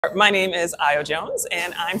My name is Io Jones,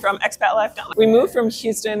 and I'm from ExpatLife. We moved from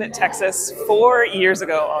Houston, Texas 4 years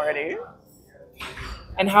ago already.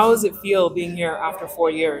 And how does it feel being here after 4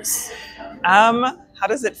 years? How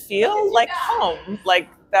does it feel? Like home. Like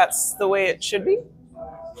that's the way it should be.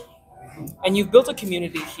 And you've built a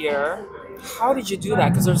community here. How did you do that?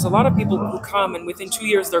 Because there's a lot of people who come and within 2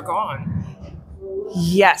 years they're gone.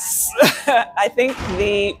 Yes. I think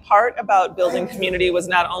the part about building community was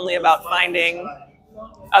not only about finding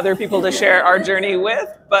other people to share our journey with,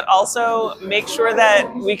 but also make sure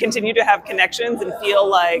that we continue to have connections and feel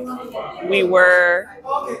like we were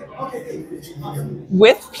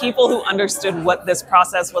with people who understood what this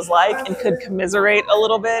process was like and could commiserate a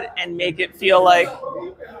little bit and make it feel like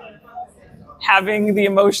having the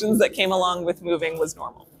emotions that came along with moving was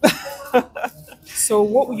normal. So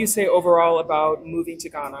what would you say overall about moving to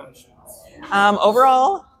Ghana?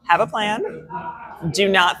 Overall, have a plan. Do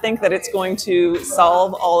not think that it's going to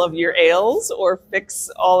solve all of your ails or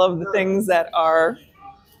fix all of the things that are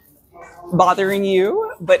bothering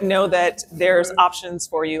you, but know that there's options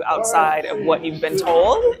for you outside of what you've been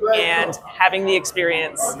told, and having the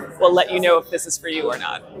experience will let you know if this is for you or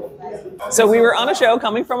not. So we were on a show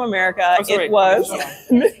coming from America. It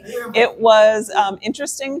was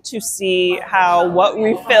interesting to see how what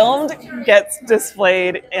we filmed gets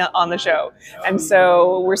displayed on the show. And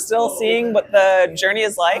so we're still seeing what the journey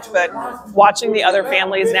is like, but watching the other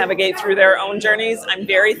families navigate through their own journeys, I'm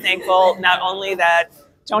very thankful not only that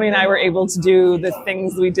Tony and I were able to do the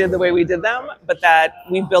things we did the way we did them, but that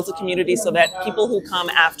we've built a community so that people who come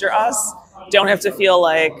after us don't have to feel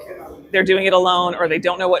like they're doing it alone, or they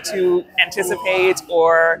don't know what to anticipate,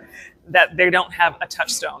 or that they don't have a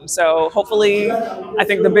touchstone. So hopefully, I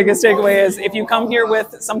think the biggest takeaway is if you come here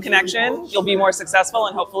with some connection, you'll be more successful,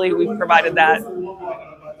 and hopefully we've provided that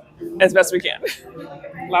as best we can.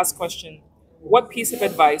 Last question. What piece of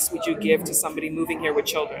advice would you give to somebody moving here with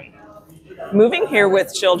children? Moving here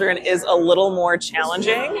with children is a little more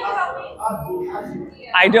challenging.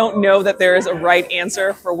 I don't know that there is a right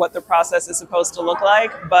answer for what the process is supposed to look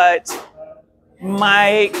like, but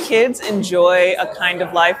my kids enjoy a kind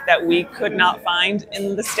of life that we could not find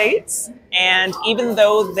in the States. And even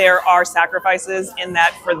though there are sacrifices in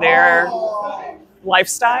that for their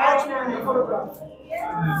lifestyle,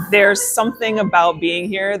 there's something about being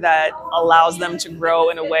here that allows them to grow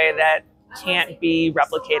in a way that can't be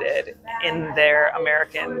replicated in their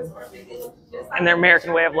American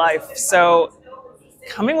way of life. So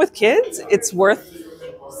coming with kids, it's worth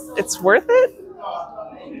it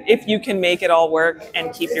if you can make it all work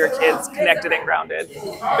and keep your kids connected and grounded.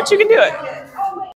 But you can do it.